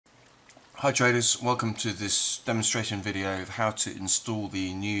Hi traders, welcome to this demonstration video of how to install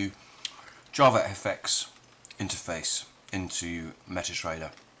the new JavaFX interface into MetaTrader.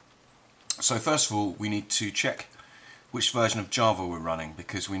 So first of all, we need to check which version of Java we're running,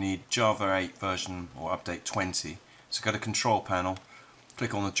 because we need Java 8 version or update 20. So go to Control Panel,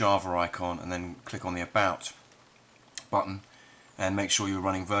 click on the Java icon and then click on the About button and make sure you're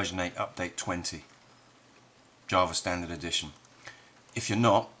running version 8 update 20 Java Standard Edition. If you're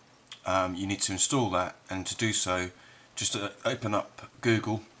not, you need to install that, and to do so just open up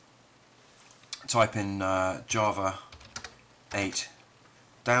Google, type in Java 8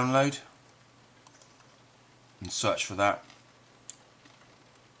 download and search for that,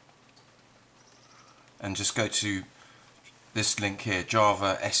 and just go to this link here,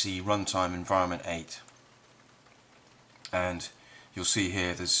 Java SE Runtime Environment 8, and you'll see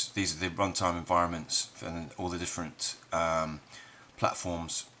here these are the runtime environments for all the different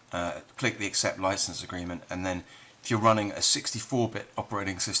platforms. Click the accept license agreement, and then if you're running a 64-bit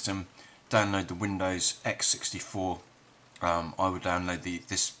operating system, download the Windows x64. I would download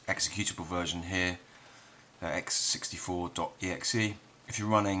this executable version here, x64.exe. If you're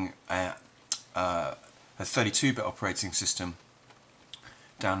running a 32-bit operating system,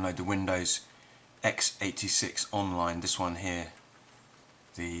 download the Windows x86 online, this one here,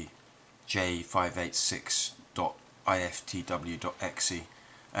 the j586.iftw.exe,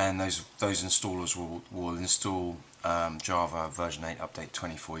 and those installers will install Java version 8 update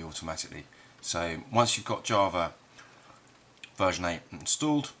 20 for you automatically. So once you've got Java version 8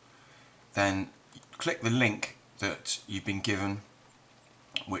 installed, then click the link that you've been given,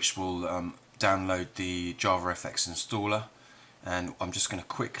 which will download the JavaFX installer, and I'm just going to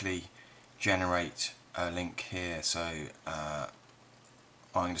quickly generate a link here. So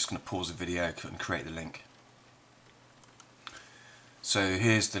I'm just going to pause the video and create the link. So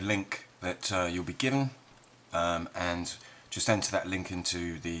here's the link that you'll be given, and just enter that link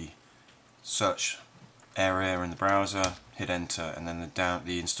into the search area in the browser, hit enter, and then the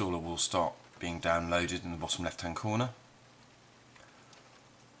installer will start being downloaded in the bottom left hand corner.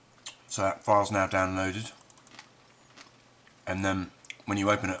 So that file's now downloaded, and then when you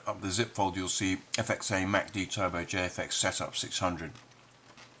open it up, the zip folder, you'll see FXA MACD Turbo JFX Setup 600.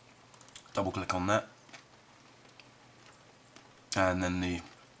 Double click on that, and then the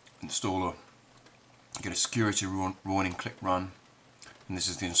installer, you get a security warning, click run, and this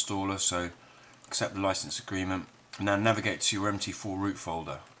is the installer. So accept the license agreement, and now navigate to your MT4 root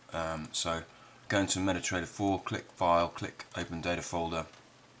folder. So go into MetaTrader 4, click File, click Open Data Folder,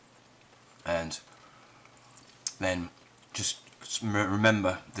 and then just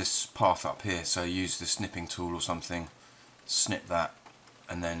remember this path up here. So use the snipping tool or something, snip that,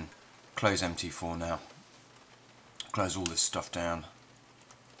 and then close MT4 now. Close all this stuff down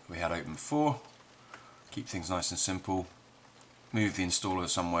we had open before. Keep things nice and simple. Move the installer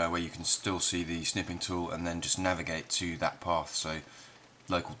somewhere where you can still see the snipping tool, and then just navigate to that path. So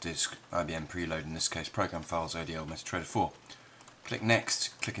local disk, IBM preload, in this case program files, ODL, MetaTrader 4. Click next,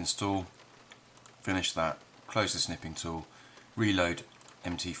 click install, finish that, close the snipping tool, reload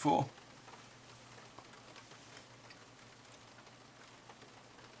MT4,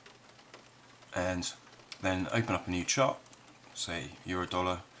 and then open up a new chart, say euro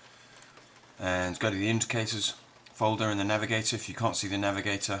dollar, and go to the indicators folder in the navigator. If you can't see the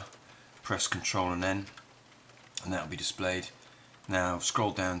navigator, press Ctrl and N, and that will be displayed. Now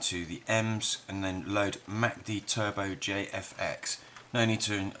scroll down to the M's and then load MACD Turbo JFX. No need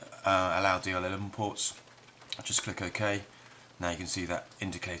to allow DL11 ports, just click OK. Now you can see that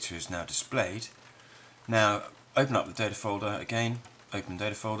indicator is now displayed. Now open up the data folder again, open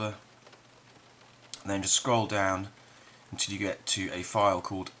data folder, and then just scroll down until you get to a file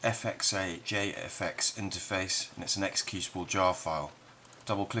called FXA JFX interface, and it's an executable jar file.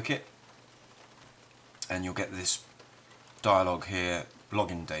 Double click it, and you'll get this dialog here,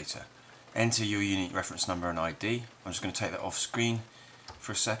 login data. Enter your unique reference number and ID. I'm just going to take that off screen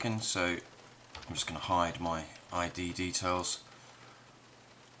for a second, so I'm just going to hide my ID details.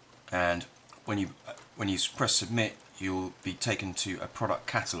 And when you press submit, you'll be taken to a product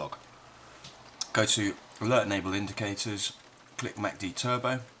catalog. Go to Alert Enable Indicators, click MACD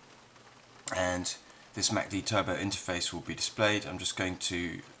Turbo, and this MACD Turbo interface will be displayed. I'm just going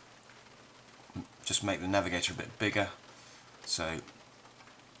to just make the navigator a bit bigger, so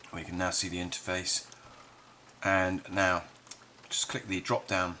we can now see the interface. And now just click the drop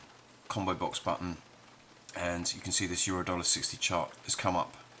down combo box button, and you can see this $60 chart has come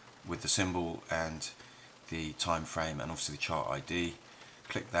up with the symbol and the time frame and obviously the chart ID.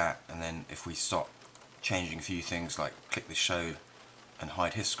 Click that, and then if we start changing a few things, like click the show and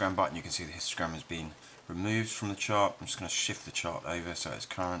hide histogram button, you can see the histogram has been removed from the chart. I'm just going to shift the chart over so it's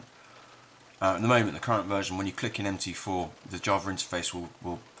current. At the moment, the current version, when you click in MT4, the Java interface will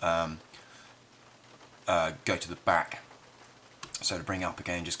go to the back. So to bring it up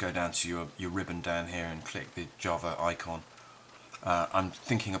again, just go down to your ribbon down here and click the Java icon. I'm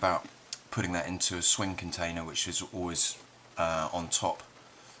thinking about putting that into a swing container, which is always on top.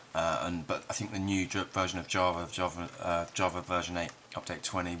 But I think the new version of Java version 8, update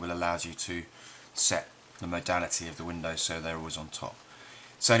 20, will allow you to set the modality of the windows so they're always on top.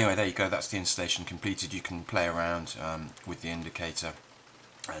 So anyway, there you go, that's the installation completed. You can play around with the indicator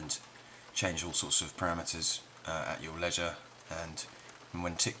and change all sorts of parameters at your leisure, and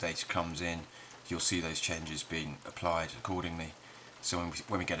when tick data comes in, you'll see those changes being applied accordingly. So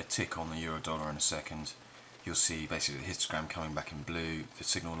when we get a tick on the euro dollar in a second, you'll see basically the histogram coming back in blue, the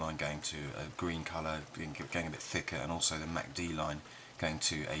signal line going to a green colour, getting a bit thicker, and also the MACD line going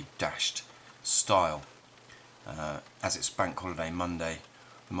to a dashed style. As it's Bank Holiday Monday,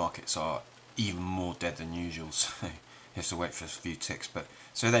 the markets are even more dead than usual, so you have to wait for a few ticks. But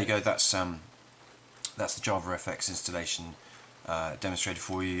so there you go. That's the JavaFX installation demonstrated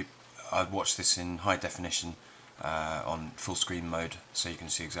for you. I've watched this in high definition on full screen mode, so you can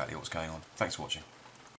see exactly what's going on. Thanks for watching.